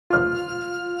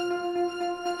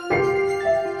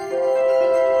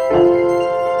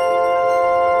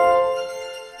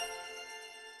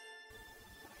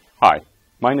Hi,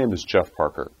 my name is Geoff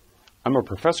Parker. I'm a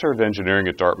professor of engineering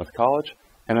at Dartmouth College,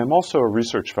 and I'm also a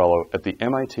research fellow at the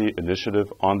MIT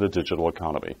Initiative on the Digital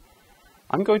Economy.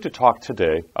 I'm going to talk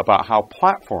today about how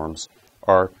platforms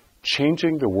are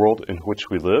changing the world in which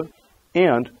we live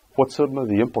and what some of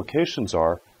the implications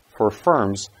are for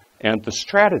firms and the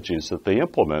strategies that they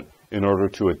implement in order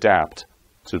to adapt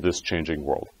to this changing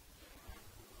world.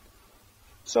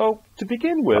 So, to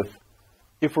begin with,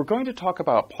 if we're going to talk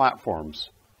about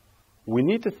platforms, we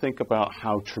need to think about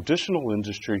how traditional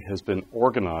industry has been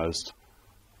organized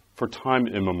for time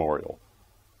immemorial.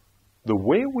 The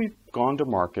way we've gone to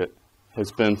market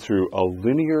has been through a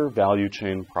linear value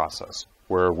chain process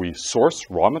where we source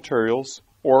raw materials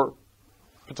or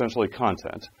potentially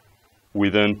content. We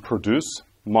then produce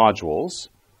modules,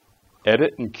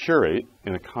 edit and curate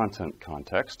in a content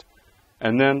context,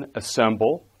 and then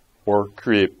assemble or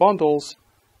create bundles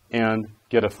and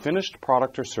get a finished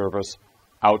product or service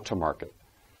out to market.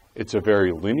 It's a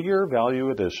very linear value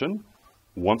addition.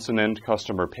 Once an end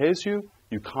customer pays you,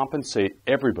 you compensate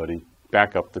everybody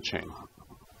back up the chain.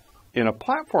 In a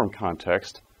platform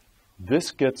context,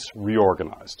 this gets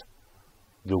reorganized.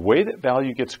 The way that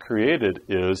value gets created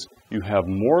is you have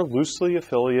more loosely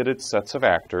affiliated sets of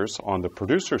actors on the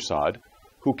producer side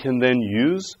who can then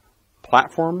use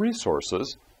platform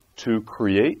resources to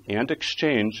create and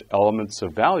exchange elements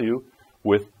of value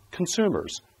with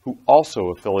consumers who also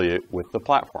affiliate with the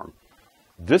platform.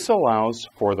 This allows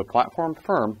for the platform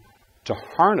firm to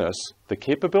harness the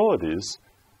capabilities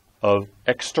of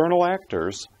external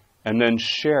actors and then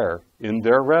share in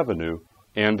their revenue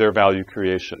and their value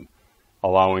creation,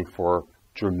 allowing for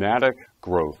dramatic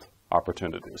growth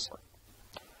opportunities.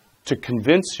 To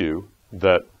convince you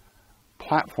that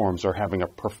platforms are having a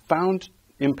profound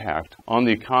impact on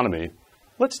the economy,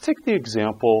 let's take the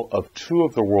example of two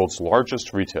of the world's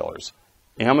largest retailers,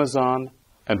 Amazon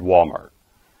and Walmart.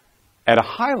 At a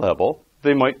high level,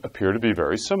 they might appear to be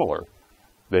very similar.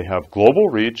 They have global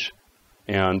reach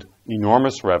and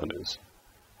enormous revenues.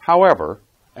 However,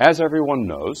 as everyone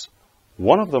knows,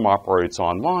 one of them operates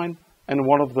online and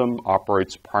one of them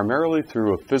operates primarily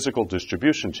through a physical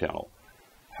distribution channel.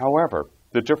 However,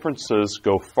 the differences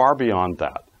go far beyond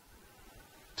that.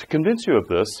 To convince you of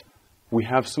this, we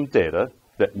have some data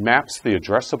that maps the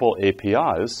addressable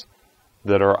APIs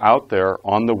that are out there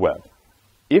on the web.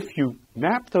 If you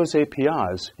map those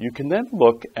APIs, you can then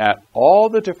look at all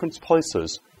the different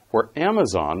places where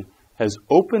Amazon has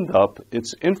opened up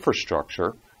its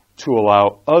infrastructure to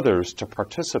allow others to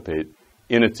participate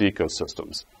in its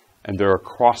ecosystems, and they're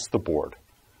across the board.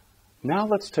 Now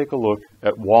let's take a look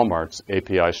at Walmart's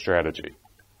API strategy.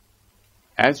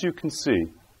 As you can see,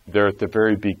 they're at the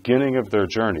very beginning of their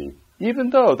journey, even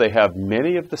though they have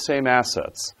many of the same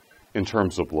assets in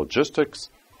terms of logistics,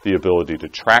 the ability to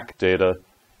track data,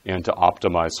 and to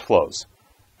optimize flows.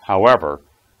 However,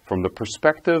 from the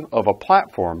perspective of a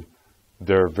platform,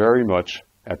 they're very much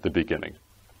at the beginning.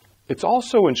 It's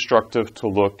also instructive to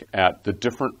look at the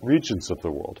different regions of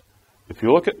the world. If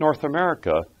you look at North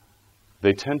America,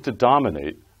 they tend to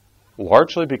dominate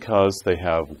largely because they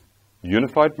have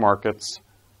unified markets,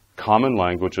 common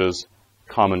languages,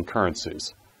 common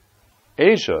currencies.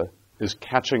 Asia is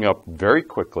catching up very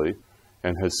quickly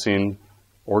and has seen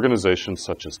organizations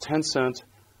such as Tencent,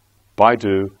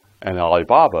 Baidu, and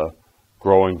Alibaba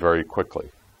growing very quickly.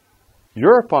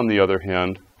 Europe, on the other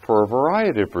hand, for a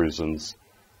variety of reasons,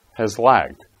 has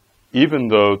lagged. Even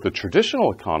though the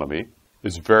traditional economy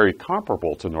is very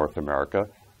comparable to North America,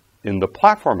 in the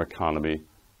platform economy,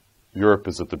 Europe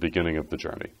is at the beginning of the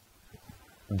journey.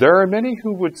 There are many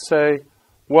who would say,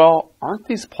 well, aren't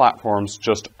these platforms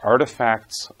just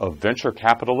artifacts of venture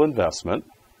capital investment,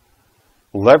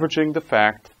 leveraging the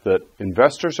fact that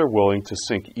investors are willing to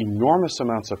sink enormous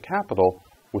amounts of capital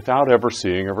without ever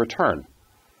seeing a return?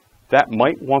 That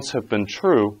might once have been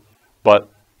true, but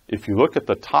if you look at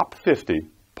the top 50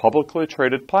 publicly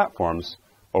traded platforms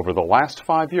over the last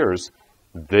 5 years,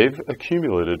 they've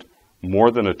accumulated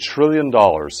more than $1 trillion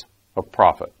of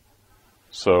profit.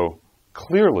 So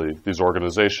clearly, these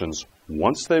organizations,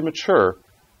 once they mature,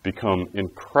 become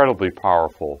incredibly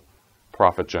powerful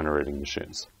profit-generating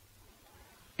machines.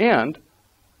 And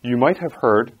you might have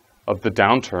heard of the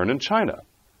downturn in China.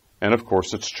 And of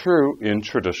course, it's true in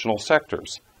traditional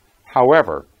sectors.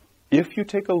 However, if you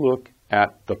take a look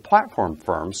at the platform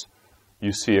firms,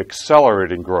 you see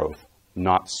accelerating growth,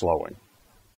 not slowing.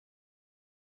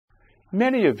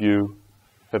 Many of you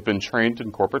have been trained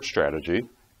in corporate strategy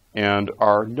and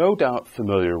are no doubt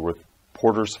familiar with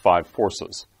Porter's 5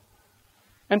 forces.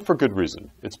 And for good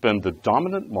reason. It's been the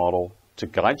dominant model to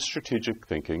guide strategic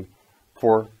thinking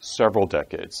for several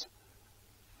decades.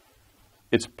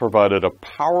 It's provided a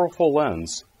powerful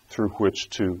lens through which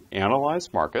to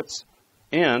analyze markets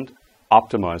and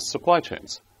optimize supply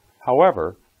chains.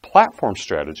 However, platform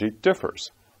strategy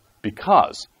differs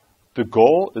because the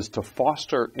goal is to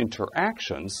foster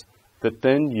interactions that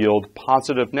then yield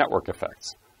positive network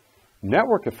effects.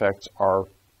 Network effects are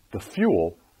the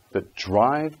fuel that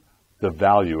drive the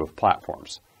value of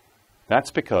platforms.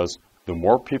 That's because the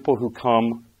more people who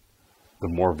come, the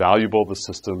more valuable the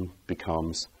system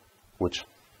becomes, which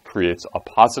creates a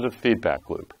positive feedback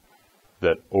loop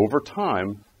that over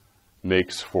time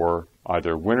makes for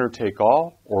either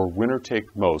winner-take-all or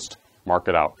winner-take-most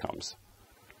market outcomes.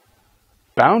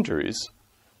 Boundaries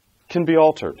can be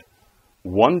altered.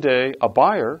 One day, a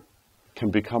buyer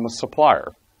can become a supplier,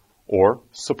 or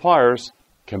suppliers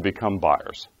can become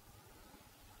buyers.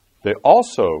 They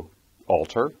also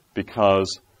alter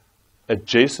because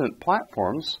adjacent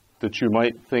platforms that you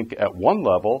might think at one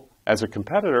level as a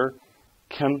competitor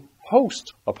can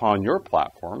host upon your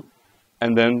platform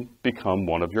and then become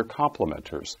one of your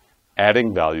complementers,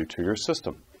 adding value to your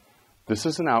system. This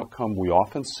is an outcome we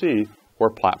often see where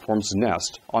platforms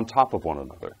nest on top of one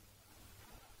another.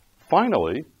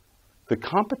 Finally, the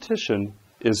competition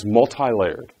is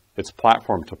multi-layered. It's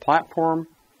platform to platform,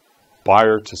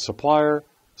 buyer to supplier,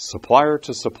 supplier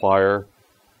to supplier,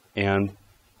 and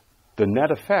the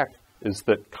net effect is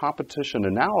that competition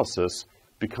analysis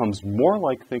becomes more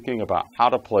like thinking about how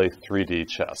to play 3D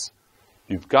chess.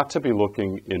 You've got to be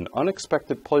looking in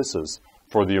unexpected places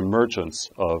for the emergence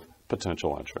of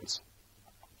potential entrants.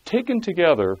 Taken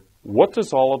together, what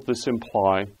does all of this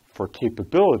imply for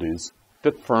capabilities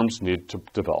that firms need to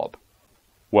develop?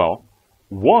 Well,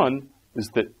 one is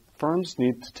that firms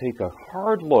need to take a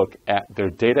hard look at their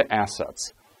data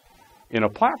assets. In a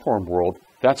platform world,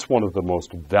 that's one of the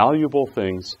most valuable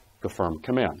things the firm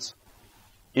commands.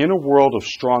 In a world of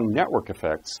strong network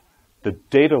effects, the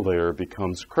data layer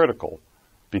becomes critical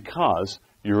because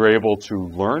you're able to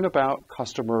learn about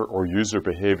customer or user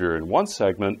behavior in one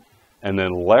segment and then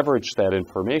leverage that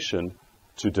information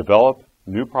to develop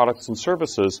new products and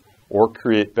services or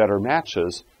create better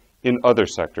matches in other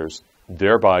sectors,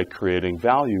 thereby creating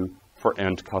value for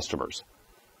end customers.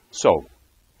 So,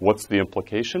 what's the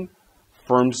implication?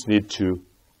 Firms need to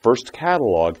first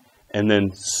catalog and then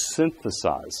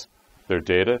synthesize their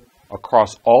data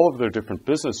across all of their different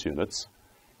business units,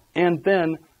 and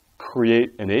then create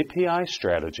an API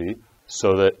strategy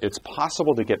so that it's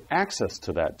possible to get access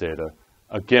to that data,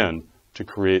 again, to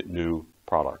create new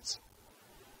products.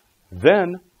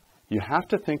 Then you have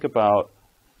to think about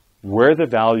where the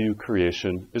value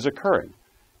creation is occurring.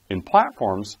 In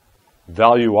platforms,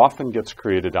 value often gets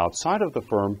created outside of the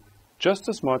firm just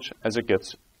as much as it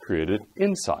gets created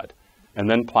inside. And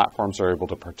then platforms are able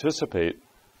to participate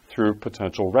through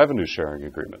potential revenue sharing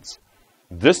agreements.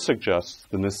 This suggests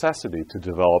the necessity to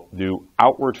develop new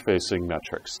outward-facing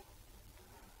metrics.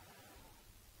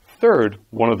 Third,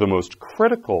 one of the most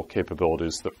critical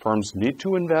capabilities that firms need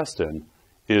to invest in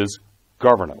is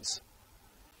governance.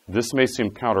 This may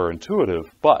seem counterintuitive,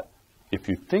 but if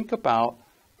you think about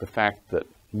the fact that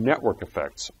network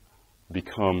effects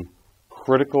become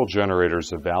critical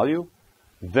generators of value,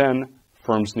 then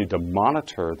firms need to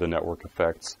monitor the network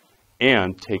effects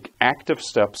and take active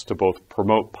steps to both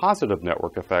promote positive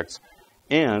network effects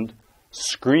and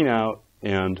screen out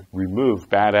and remove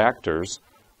bad actors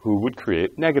who would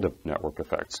create negative network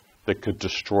effects that could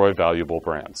destroy valuable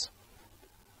brands.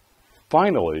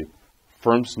 Finally,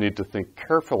 firms need to think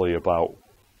carefully about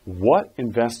what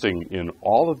investing in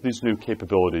all of these new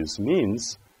capabilities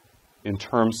means in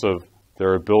terms of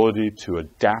their ability to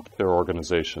adapt their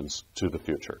organizations to the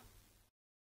future.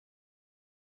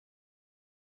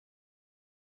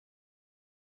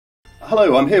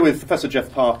 Hello, I'm here with Professor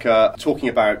Geoffrey Parker talking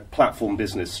about platform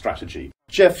business strategy.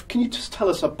 Jeff, can you just tell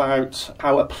us about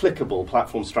how applicable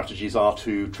platform strategies are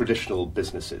to traditional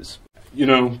businesses? You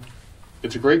know,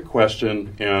 it's a great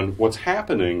question, and what's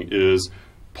happening is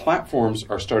platforms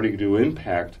are starting to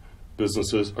impact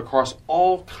businesses across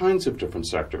all kinds of different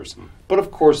sectors. But of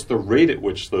course, the rate at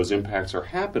which those impacts are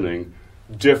happening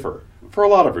differ for a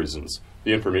lot of reasons.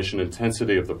 The information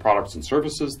intensity of the products and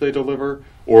services they deliver,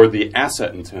 or the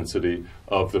asset intensity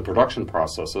of the production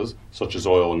processes, such as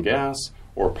oil and gas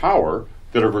or power,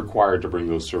 that are required to bring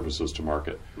those services to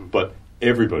market. But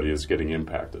everybody is getting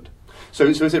impacted. So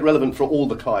is it relevant for all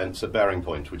the clients at Bearing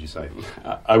Point, would you say?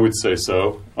 I would say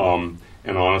so.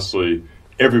 And honestly,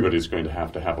 everybody's going to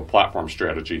have a platform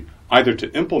strategy, either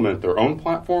to implement their own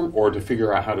platform or to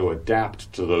figure out how to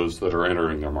adapt to those that are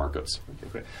entering their markets. Okay,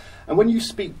 great. And when you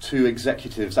speak to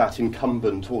executives at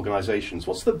incumbent organizations,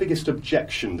 what's the biggest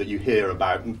objection that you hear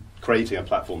about creating a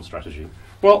platform strategy?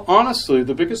 Well, honestly,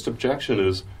 the biggest objection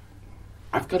is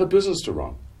I've got a business to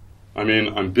run. I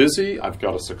mean, I'm busy, I've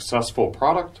got a successful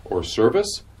product or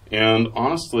service, and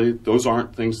honestly, those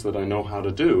aren't things that I know how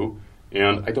to do,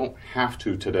 and I don't have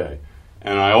to today.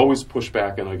 And I always push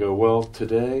back and I go, well,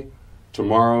 today,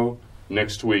 tomorrow,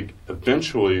 next week,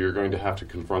 eventually you're going to have to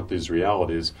confront these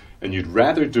realities, and you'd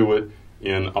rather do it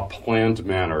in a planned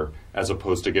manner as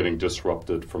opposed to getting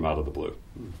disrupted from out of the blue.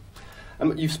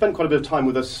 You've spent quite a bit of time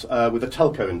with us with the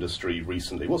telco industry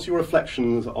recently. What's your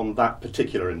reflections on that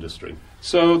particular industry?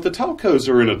 So the telcos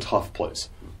are in a tough place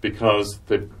because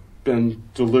they've been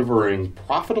delivering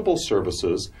profitable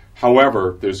services.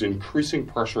 However, there's increasing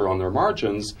pressure on their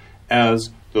margins as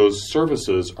those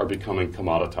services are becoming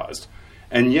commoditized.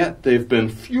 And yet they've been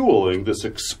fueling this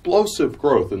explosive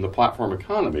growth in the platform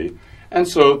economy. And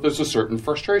so there's a certain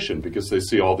frustration because they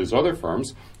see all these other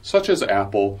firms, such as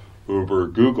Apple, Uber,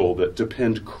 Google, that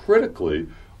depend critically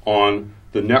on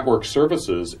the network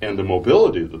services and the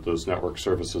mobility that those network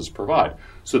services provide.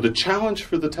 So the challenge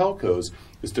for the telcos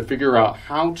is to figure out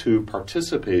how to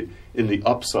participate in the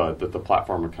upside that the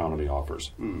platform economy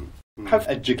offers. How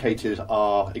educated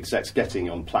are execs getting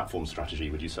on platform strategy,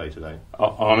 would you say, today?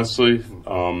 Honestly,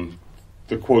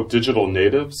 the quote, digital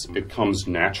natives, it comes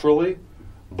naturally,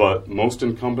 but most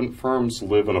incumbent firms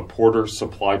live in a Porter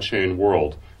supply chain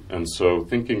world. And so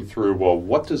thinking through, well,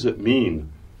 what does it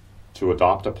mean to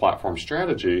adopt a platform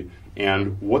strategy,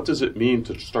 and what does it mean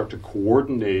to start to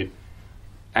coordinate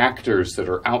actors that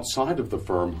are outside of the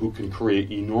firm who can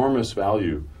create enormous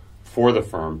value for the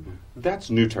firm? That's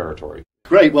new territory.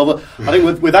 Great. Well, I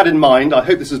think with that in mind, I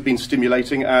hope this has been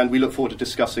stimulating, and we look forward to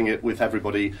discussing it with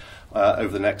everybody over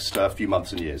the next few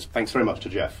months and years. Thanks very much to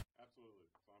Geoff.